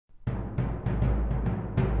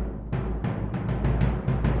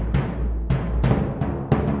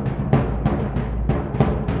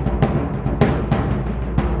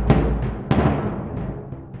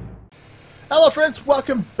Hello friends,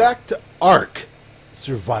 welcome back to Ark.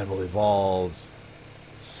 Survival Evolved.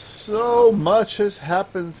 So much has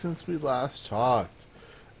happened since we last talked.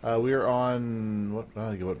 We are on, I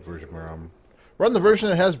don't know what version we're on. We're on the version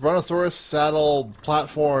that has Brontosaurus saddle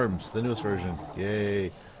platforms, the newest version.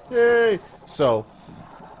 Yay. Yay. So,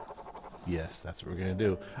 yes, that's what we're going to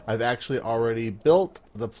do. I've actually already built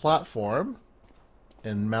the platform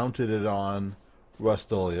and mounted it on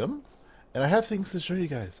Rust-Oleum. And I have things to show you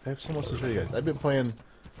guys. I have so much to show you guys. I've been playing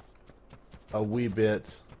a wee bit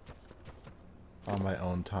on my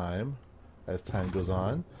own time as time goes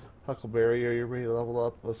on. Huckleberry, are you ready to level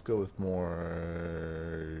up? Let's go with more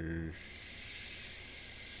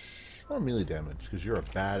melee damage because you're a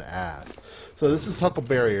badass. So this is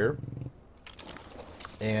Huckleberry,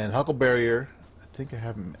 and Huckleberry. I think I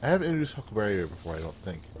haven't introduced Huckleberry before. I don't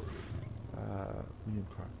think. Medium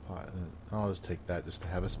crock pot. I'll just take that just to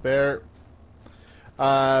have a spare.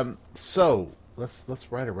 So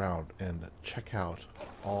let's ride around and check out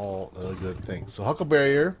all the good things. So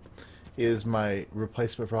Huckleberry is my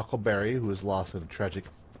replacement for Huckleberry, who was lost in a tragic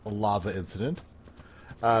lava incident.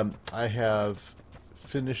 I have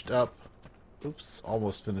finished up,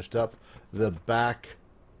 almost finished up the back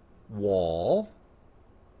wall.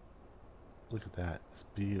 Look at that, it's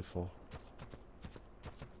beautiful.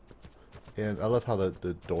 And I love how the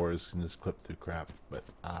doors can just clip through crap, but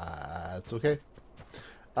it's okay.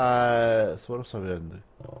 So what else have I done?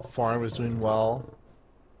 The farm is doing well.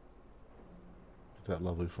 That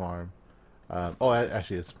lovely farm.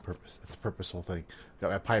 Actually, it's a purposeful thing.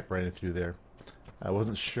 Got my pipe running through there. I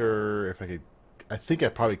wasn't sure if I could. I think I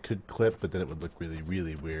probably could clip, but then it would look really,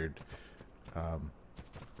 really weird. Yeah,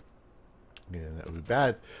 that would be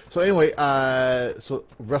bad. So anyway, so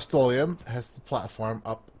Rust-Oleum has the platform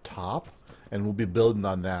up top, and we'll be building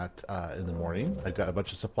on that in the morning. I've got a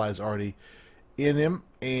bunch of supplies already in him,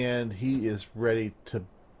 and he is ready to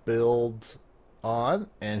build on,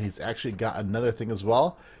 and he's actually got another thing as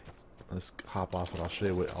well. Let's hop off and I'll show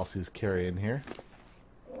you what else he's carrying here.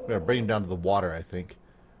 We're going to bring him down to the water, I think.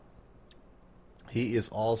 He is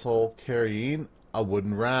also carrying a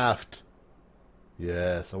wooden raft.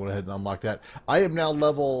 Yes, I went ahead and unlocked that. I am now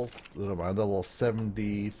level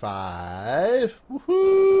 75.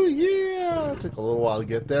 Woohoo! Yeah! It took a little while to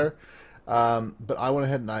get there. But I went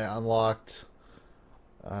ahead and I unlocked...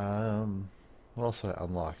 what else did I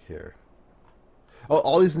unlock here? Oh,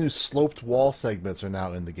 all these new sloped wall segments are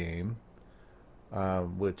now in the game.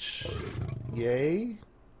 Which, yay.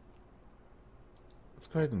 Let's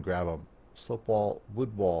go ahead and grab them. Slope wall,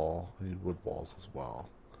 wood wall. I need wood walls as well.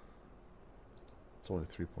 It's only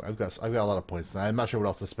 3 points. I've got a lot of points now. I'm not sure what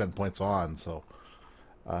else to spend points on, so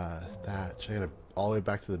check it all the way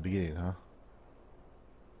back to the beginning, huh?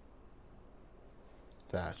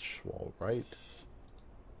 Thatch wall, right?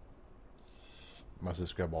 Must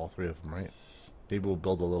just grab all 3 of them, right? Maybe we'll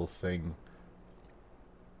build a little thing.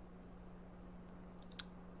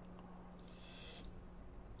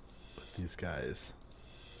 With these guys.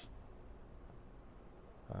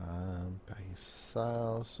 Baggy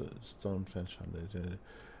souse, stone fence foundation.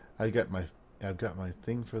 I've got my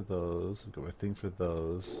thing for those. I've got my thing for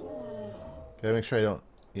those. Gotta make sure I don't,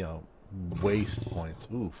 waste points.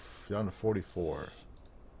 Oof, down to 44.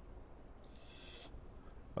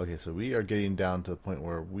 Okay, so we are getting down to the point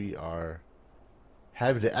where we are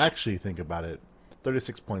having to actually think about it.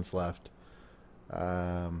 36 points left.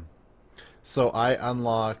 So I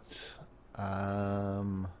unlocked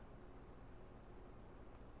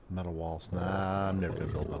metal walls. Nah, I'm never going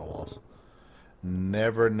to build metal walls.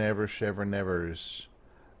 Never, never, shiver, nevers.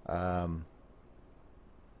 Pipes.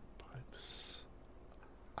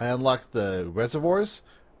 I unlocked the reservoirs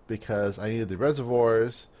because I needed the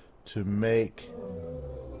reservoirs to make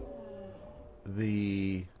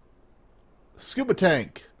the scuba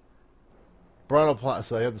tank.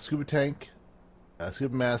 So I have the scuba tank,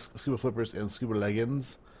 scuba mask, scuba flippers, and scuba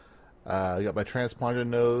leggings. I got my transponder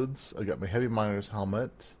nodes. I got my heavy miner's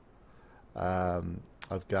helmet.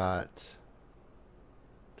 I've got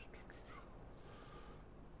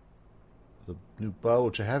the new bow,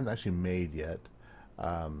 which I haven't actually made yet.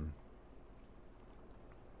 And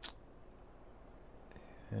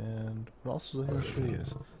what else was I going to show you?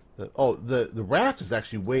 The raft is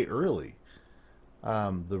actually way early.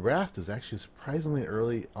 The raft is actually surprisingly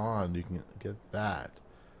early on. You can get that.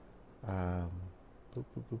 Boop, boop,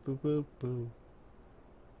 boop, boop, boop, boop.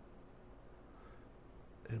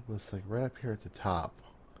 It was like right up here at the top.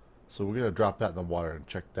 So we're going to drop that in the water and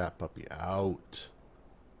check that puppy out.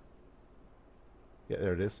 Yeah,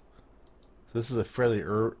 there it is. So this is a fairly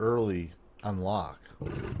early unlock.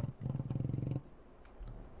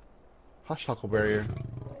 Hush, Huckleberry.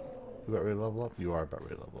 You about ready to level up? You are about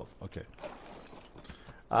ready to level up. Okay.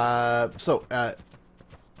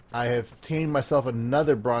 I have tamed myself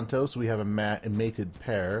another Bronto, so we have a mated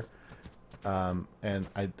pair. And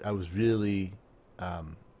I was really, oh,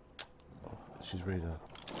 she's ready to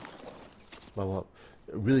level up.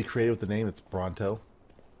 Really creative with the name. It's Bronto.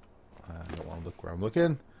 I don't want to look where I'm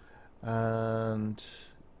looking. And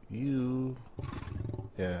you,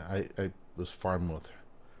 yeah, I was farming with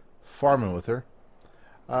her.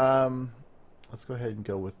 Let's go ahead and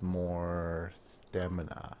go with more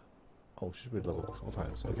stamina. Oh, she's ready to level up a couple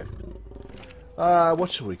times. Okay.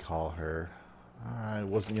 What should we call her? I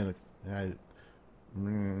wasn't gonna.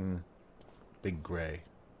 Big Gray.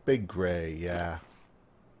 Big Gray, yeah.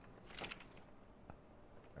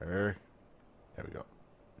 There we go.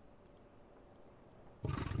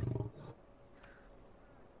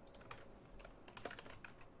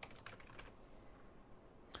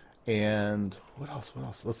 And what else? What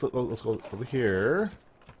else? Let's go over here.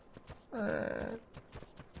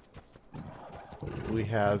 We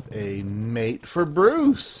have a mate for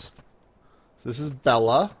Bruce. So this is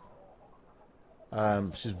Bella.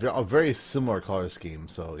 She's a very similar color scheme,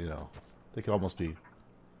 so you know they could almost be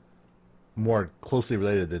more closely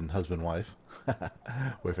related than husband-wife,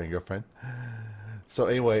 boyfriend and girlfriend. So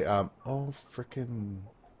anyway, oh frickin',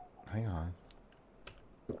 hang on.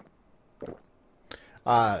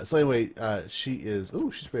 So anyway, she is. Oh,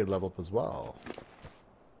 she's ready to level up as well.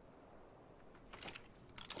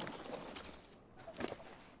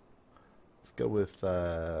 Let's go with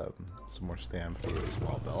some more stam for you as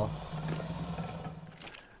well, Bella.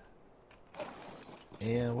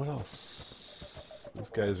 And what else? These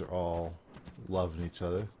guys are all loving each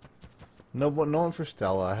other. No one for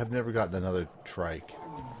Stella. I have never gotten another trike,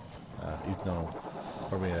 even though,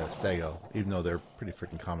 or I mean a stego, even though they're pretty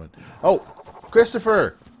freaking common. Oh,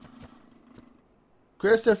 Christopher!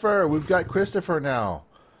 Christopher! We've got Christopher now.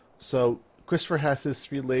 So Christopher has his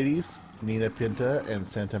three ladies, Nina, Pinta, and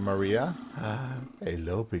Santa Maria.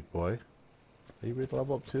 Hello, big boy. Are you ready to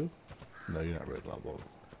level up too? No, you're not ready to level up.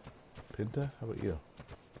 Pinta, how about you?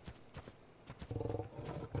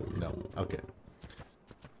 No. Okay.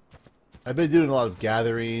 I've been doing a lot of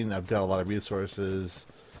gathering. I've got a lot of resources.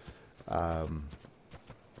 Not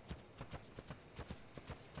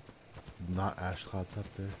ash clouds up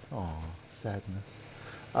there. Aw, sadness.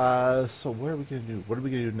 So what are we gonna do? What are we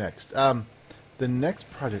gonna do next? The next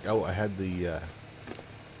project. Oh, I had the. I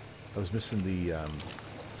was missing the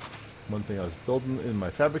one thing I was building in my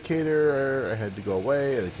fabricator. I had to go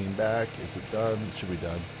away. And it came back. Is it done? It should be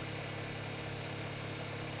done.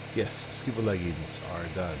 Yes, scuba leggings are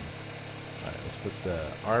done. Alright, let's put the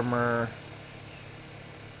armor.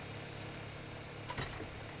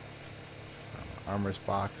 Armor's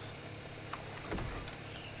box.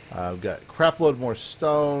 We've got crap load more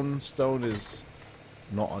stone. Stone is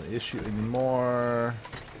not an issue anymore.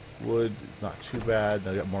 Wood, not too bad.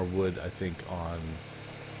 I got more wood, I think, on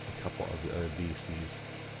a couple of the other beasties.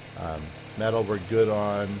 Metal, we're good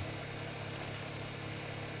on.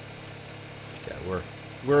 Yeah,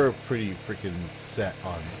 we're pretty freaking set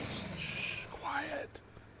on. Shh, quiet.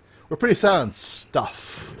 We're pretty set on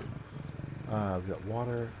stuff. We've got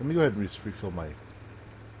water. Let me go ahead and just refill my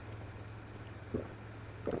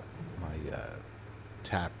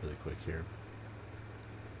tap really quick here.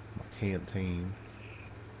 My canteen.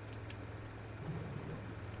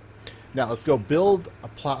 Now let's go build a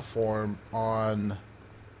platform on.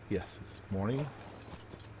 Yes, it's morning.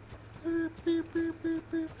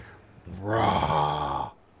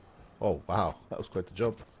 Rah! Oh wow, that was quite the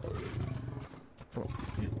jump. Come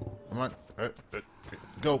on,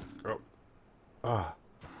 go. Ah,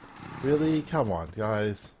 really? Come on,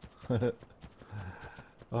 guys.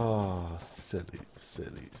 Oh, silly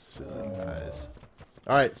guys.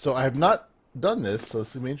 Alright, so I have not done this, so this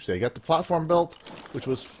is going to be interesting. I got the platform built, which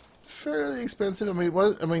was fairly expensive. I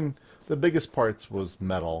mean, the biggest parts was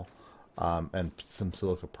metal, and some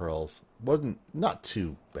silica pearls. Not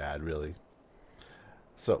too bad, really.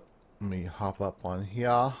 So, let me hop up on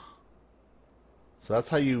here. So that's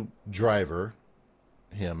how you driver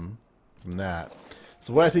him from that.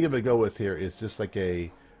 So what I think I'm going to go with here is just like a...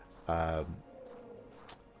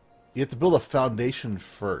 you have to build a foundation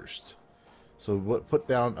first. So put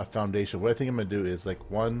down a foundation. What I think I'm going to do is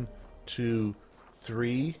like 1, 2,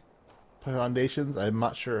 3 foundations. I'm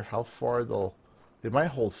not sure how far they'll... They might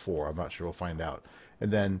hold 4. I'm not sure. We'll find out.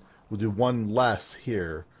 And then we'll do one less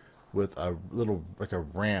here with a little, like a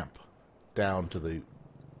ramp down to the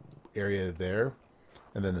area there.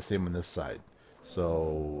 And then the same on this side.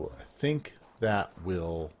 So I think that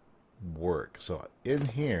will work. So in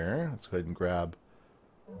here, let's go ahead and grab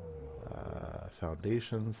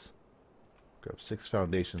foundations. Grab 6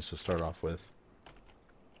 foundations to start off with.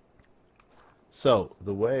 So,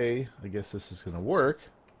 the way I guess this is going to work.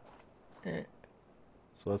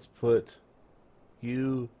 So let's put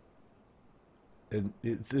you... And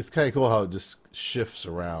it's kind of cool how it just shifts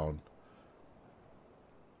around.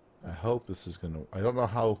 I hope this is going to... I don't know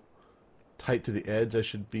how tight to the edge I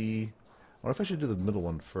should be. I wonder if I should do the middle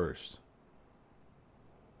one first.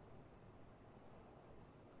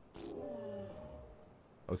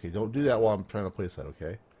 Okay, don't do that while I'm trying to place that,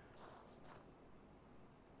 okay?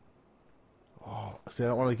 Oh, see, I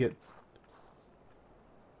don't want to get...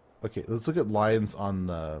 Okay, let's look at lines on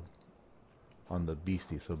the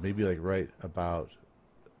beastie. So maybe like right about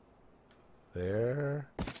there.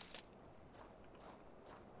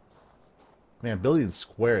 Man, building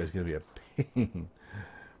square is going to be a pain.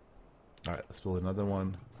 Alright, let's build another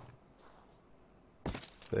one.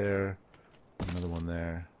 There. Another one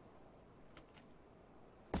there.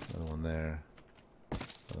 Another one there.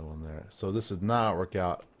 Another one there. So this did not work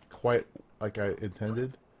out quite like I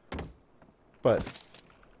intended. But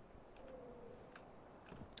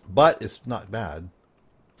it's not bad.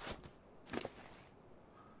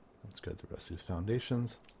 Let's go through the rest of these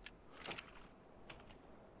foundations.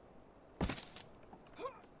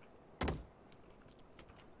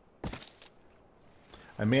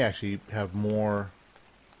 I may actually have more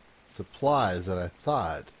supplies than I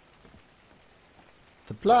thought.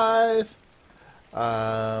 Supplies!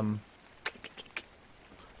 Yeah,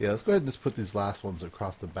 let's go ahead and just put these last ones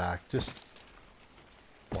across the back. Just,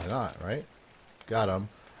 why not, right? Got them.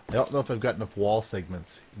 I don't know if I've got enough wall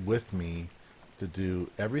segments with me to do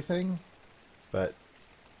everything, but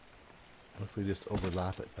what if we just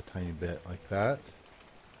overlap it a tiny bit like that?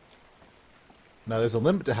 Now there's a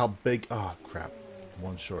limit to how big... Oh, crap.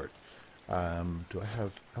 One short. Do I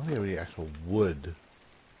have... I don't think I have any actual wood.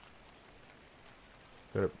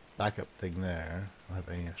 Got a backup thing there. I don't have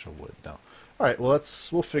any actual wood. No. Alright, well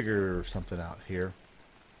we'll figure something out here.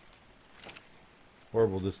 Or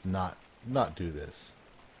we'll just not do this.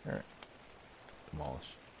 Alright.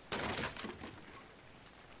 Demolish.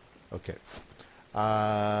 Okay.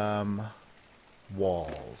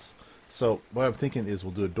 Walls. So what I'm thinking is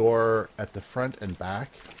we'll do a door at the front and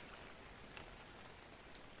back.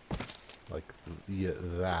 Like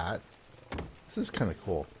that. This is kind of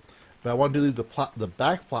cool. But I want to leave the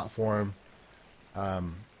back platform. Okay, I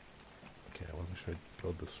want to make sure I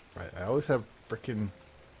build this right. I always have freaking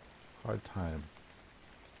hard time.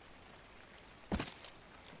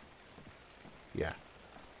 Yeah.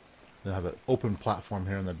 Then I have an open platform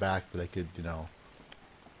here in the back that I could, you know,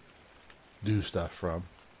 do stuff from.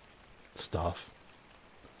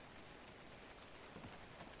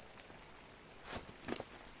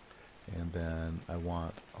 And then I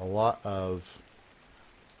want a lot of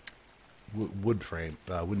wood frame,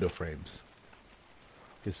 window frames.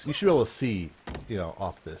 Because you should be able to see, you know,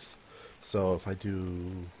 off this. So if I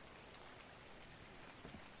do...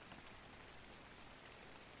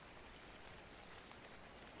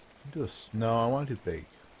 No, I want to do big.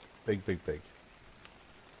 Big, big, big.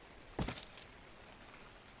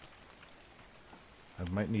 I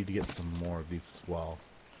might need to get some more of these as well.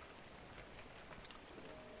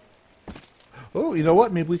 Oh, you know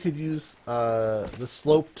what? Maybe we could use the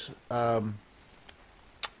sloped... yeah,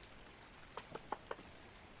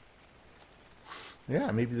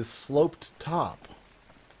 maybe the sloped top.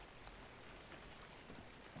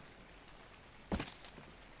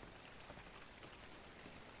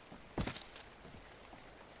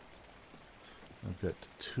 I've got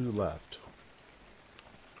 2 left.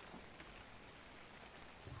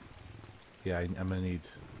 Yeah, I'm going to need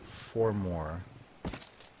 4 more.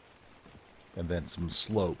 And then some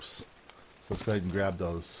slopes. So let's go ahead and grab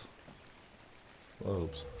those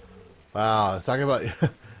slopes. Wow, talking about...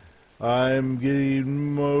 I'm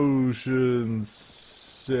getting motion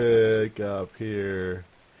sick up here.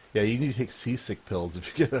 Yeah, you need to take seasick pills if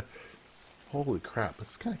you get a... Holy crap, this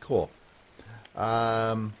is kind of cool.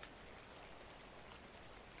 Alright,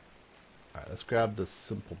 let's grab the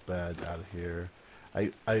simple bed out of here.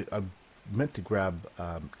 I meant to grab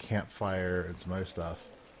campfire and some other stuff.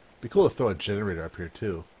 Be cool to throw a generator up here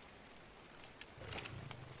too.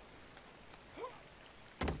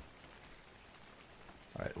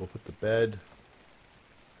 Alright, we'll put the bed.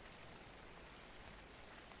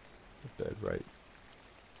 The bed right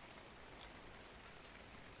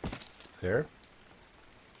there.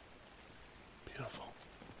 Beautiful.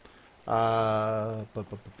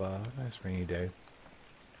 Nice rainy day.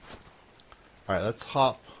 Alright, let's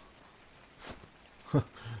hop.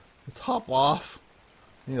 Let's hop off.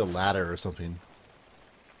 I need a ladder or something.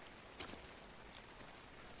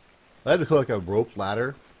 That'd be cool, like a rope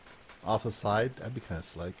ladder. off the side. That'd be kind of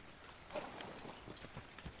slick.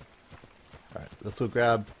 Alright, let's go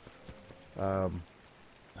grab...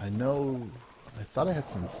 I know... I thought I had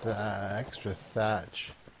some extra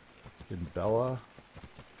thatch in Bella.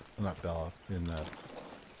 Well, not Bella. In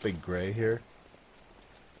Big Gray here.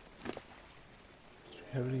 Do you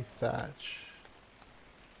have any thatch?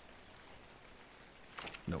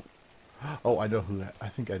 No. Oh, I know who... I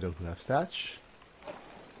think I know who has thatch.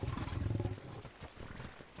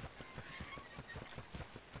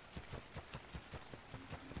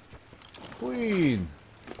 Queen!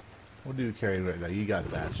 What do you carry right now? You got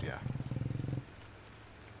thatch, yeah.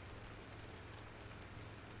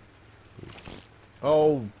 Boots.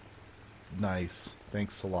 Oh, nice.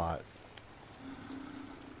 Thanks a lot.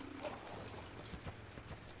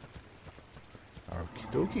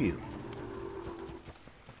 Okie dokie.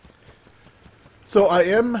 So I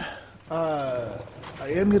am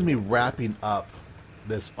going to be wrapping up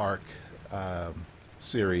this Ark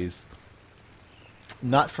series.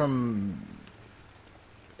 Not for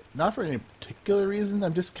any particular reason.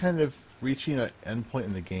 I'm just kind of reaching an endpoint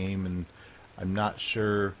in the game, and I'm not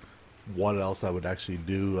sure what else I would actually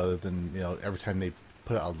do other than, you know, every time they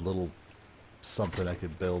put out a little something, I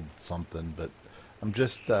could build something. But I'm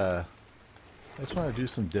just, I just want to do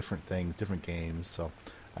some different things, different games. So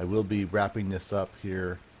I will be wrapping this up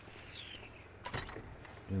here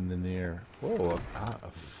in the near. Whoa, out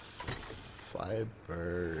of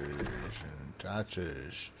fibers and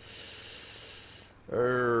touches.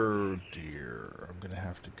 Oh dear, I'm gonna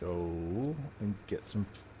have to go and get some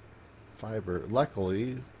fiber.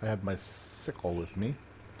 Luckily, I have my sickle with me.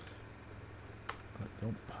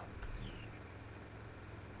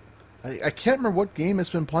 I can't remember what game it's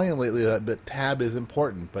been playing lately, but tab is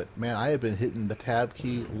important. But man, I have been hitting the tab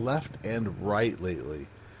key left and right lately.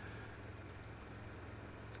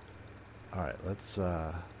 Alright, let's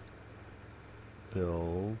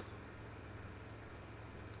build.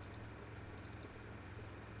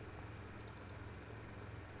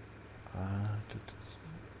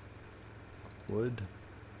 Wood.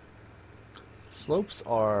 Slopes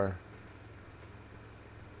are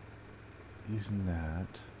using that.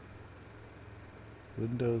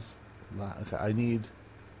 Windows. Okay, I need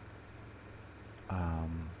a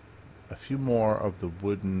few more of the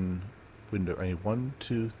wooden window. I need 1,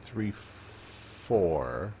 2, 3,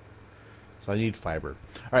 4. So I need fiber.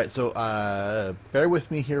 All right, so bear with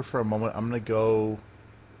me here for a moment. I'm gonna go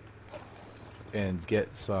and get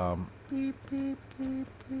some. Beep, beep, beep,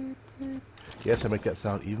 beep, beep. Yes, I make that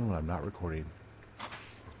sound even when I'm not recording.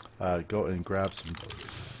 Go and grab some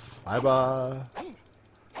fiber.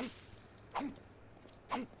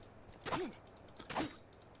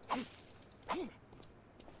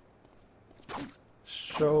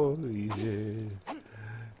 So easy.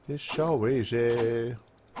 It's so easy.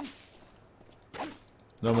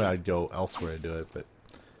 Normally I'd go elsewhere to do it, but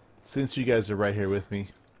since you guys are right here with me,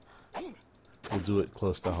 we'll do it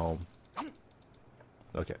close to home.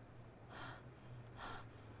 Okay.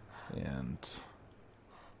 And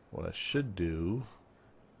what I should do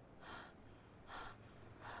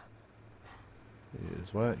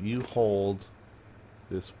is, why don't you hold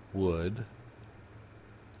this wood?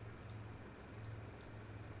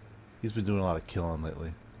 He's been doing a lot of killing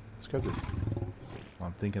lately. Let's grab this. While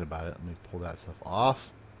I'm thinking about it, let me pull that stuff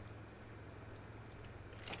off.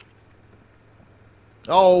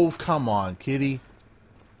 Oh, come on, kitty.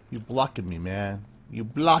 You blocking me, man. You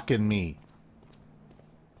blocking me.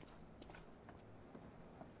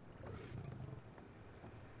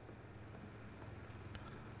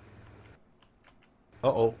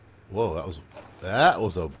 Uh-oh. Whoa, that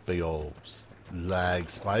was a big old lag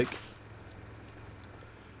spike.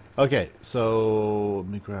 Okay, so let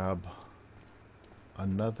me grab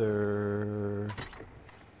another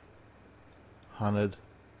 100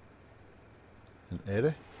 and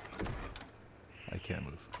 80. I can't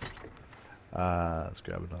move. Let's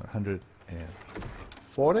grab another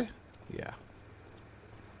 140. Yeah.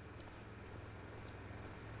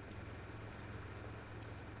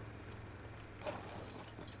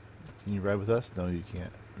 Can you ride with us? No, you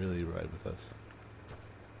can't really ride with us.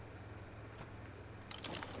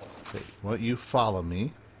 Okay, why don't you follow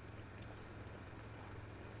me?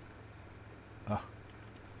 Ah.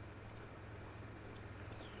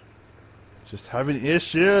 Just having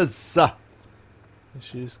issues.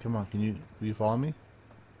 Issues? Come on, will you follow me?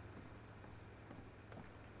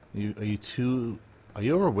 Are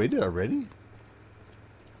you overweighted already?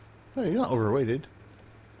 No, you're not overweighted.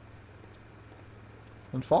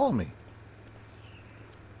 Then follow me.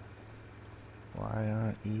 Why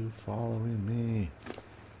aren't you following me?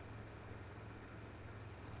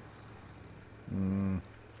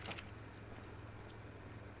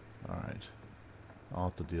 I'll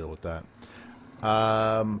have to deal with that.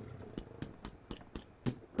 Um,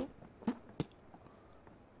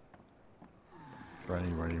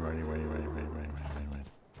 running.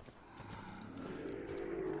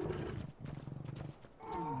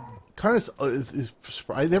 Karna's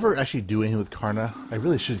I never actually do anything with Karna. I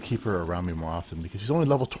really should keep her around me more often because she's only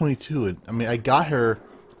level 22. And I mean, I got her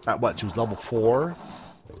at what? She was level 4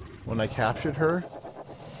 when I captured her.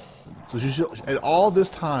 So she's at all this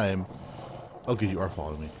time. Oh, good, you are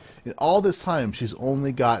following me. In all this time, she's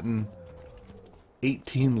only gotten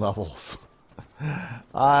 18 levels.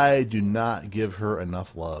 I do not give her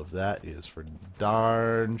enough love. That is for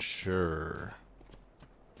darn sure.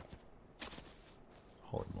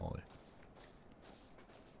 Holy moly.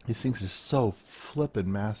 These things are so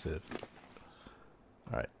flippin' massive.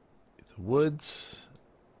 Alright. The woods.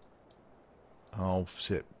 Oh,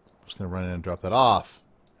 shit. I'm just going to run in and drop that off.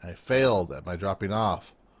 I failed at my dropping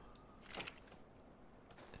off.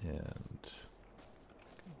 And...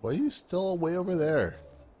 why are you still way over there?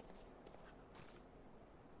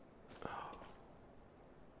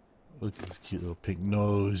 Look at this cute little pink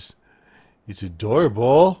nose. It's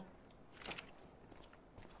adorable.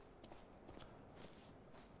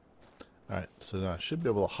 Alright, so now I should be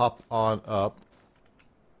able to hop on up.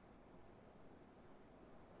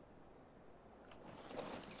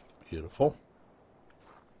 Beautiful.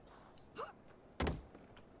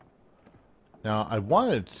 Now, I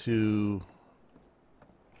wanted to...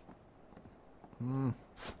 I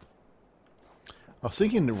was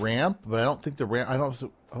thinking the ramp, but I don't think the ramp...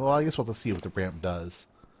 well, I guess we'll have to see what the ramp does.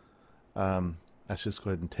 Let's just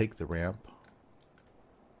go ahead and take the ramp.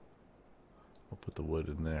 I'll put the wood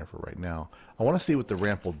in there for right now. I want to see what the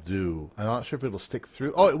ramp will do. I'm not sure if it'll stick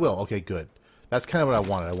through. Oh, it will. Okay, good. That's kind of what I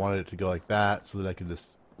wanted. I wanted it to go like that so that I could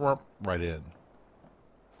just right in.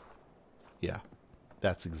 Yeah,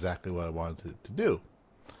 that's exactly what I wanted it to do.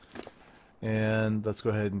 And let's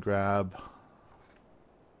go ahead and grab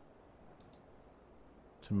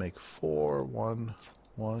to make 4, 1,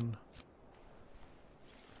 1.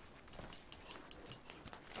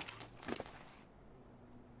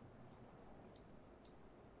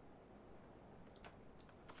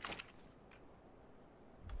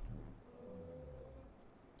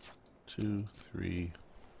 Two, 3.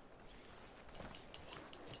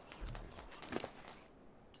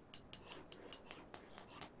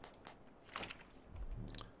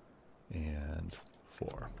 And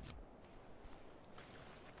 4.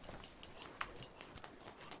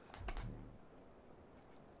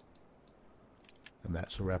 And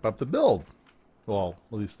that should wrap up the build. Well,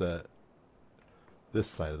 at least this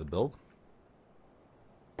side of the build.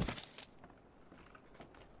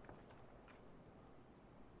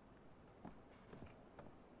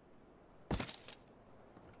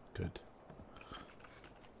 Good.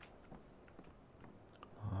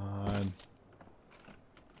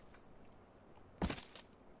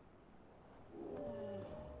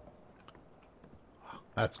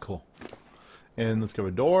 That's cool. And let's go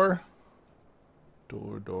a door.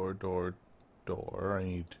 Door. I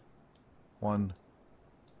need 1,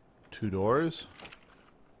 2 doors.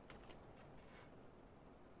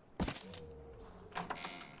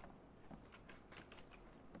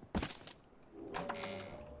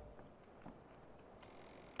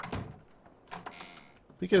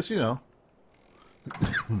 Because, you know,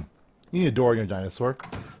 you need a door in your dinosaur.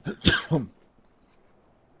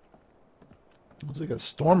 Looks like a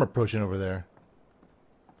storm approaching over there.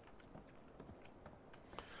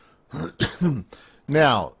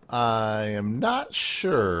 Now, I am not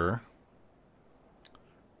sure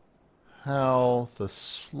how the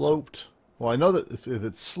sloped... well, I know that if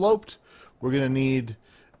it's sloped, we're going to need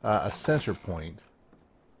a center point.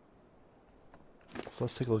 So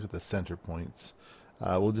let's take a look at the center points.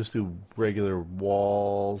 We'll just do regular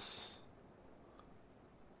walls.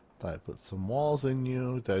 Did I put some walls in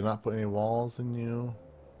you? Did I not put any walls in you?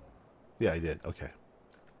 Yeah, I did. Okay.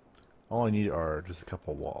 All I need are just a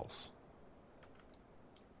couple walls.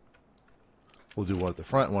 We'll do one at the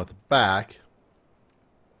front and one at the back.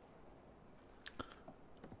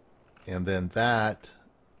 And then that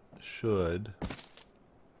should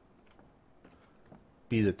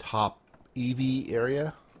be the top EV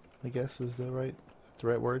area, I guess is the right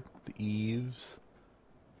word. The eaves.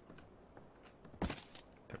 There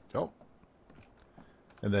we go.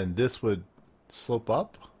 And then this would slope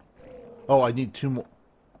up. Oh, I need two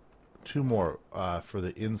more for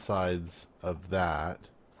the insides of that.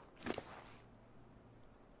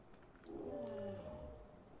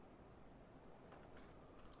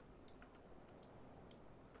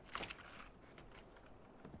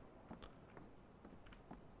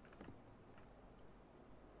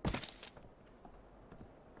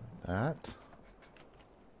 that.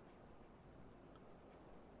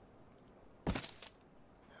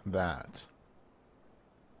 And that.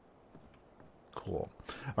 Cool.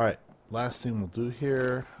 All right. Last thing we'll do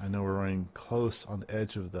here. I know we're running close on the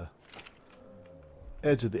edge of the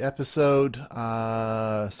episode.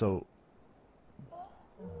 So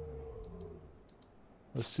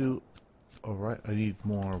let's do. All right. I need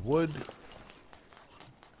more wood.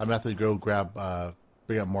 I'm gonna have to go grab,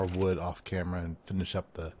 bring up more wood off camera and finish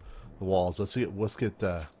up the walls. Let's get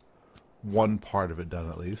one part of it done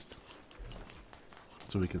at least,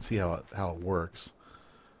 so we can see how it works.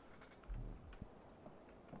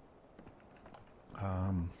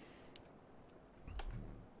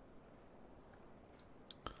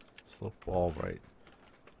 Slope wall, right?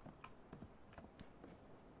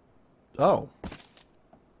 Oh.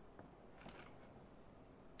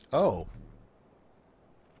 Oh.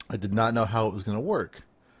 I did not know how it was going to work.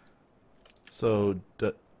 So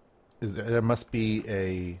there must be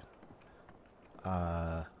a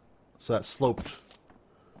so that sloped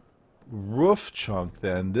roof chunk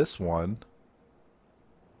then. This one,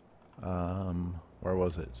 where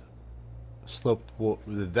was it? Sloped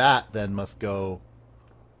that then must go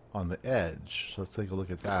on the edge. So let's take a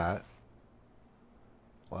look at that.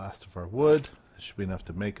 Last of our wood. Should be enough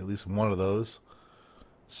to make at least one of those.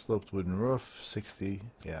 Sloped wooden roof, 60.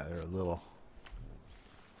 Yeah, they're a little.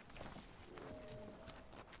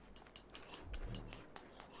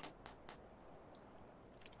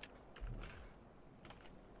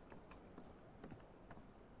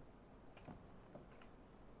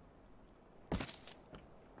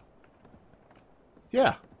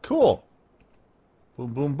 Yeah, cool.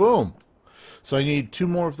 Boom, boom, boom. So I need 2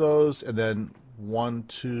 more of those, and then 1,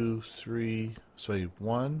 2, 3. So I need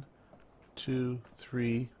 1, 2,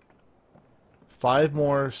 3, 5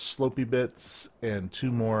 more slopey bits and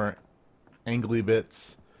 2 more angly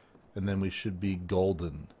bits, and then we should be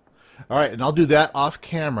golden. All right, and I'll do that off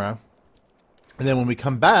camera, and then when we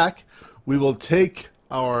come back, we will take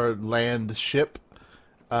our land ship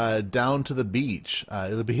down to the beach.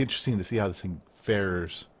 It'll be interesting to see how this thing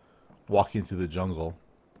fares walking through the jungle.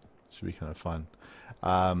 Should be kind of fun.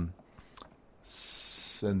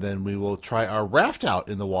 And then we will try our raft out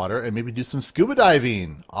in the water and maybe do some scuba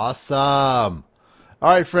diving. Awesome. All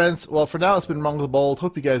right, friends. Well, for now, it's been Wrong with the Bold.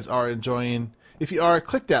 Hope you guys are enjoying. If you are,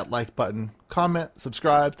 click that like button, comment,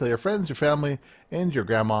 subscribe, tell your friends, your family, and your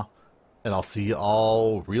grandma. And I'll see you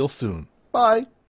all real soon. Bye.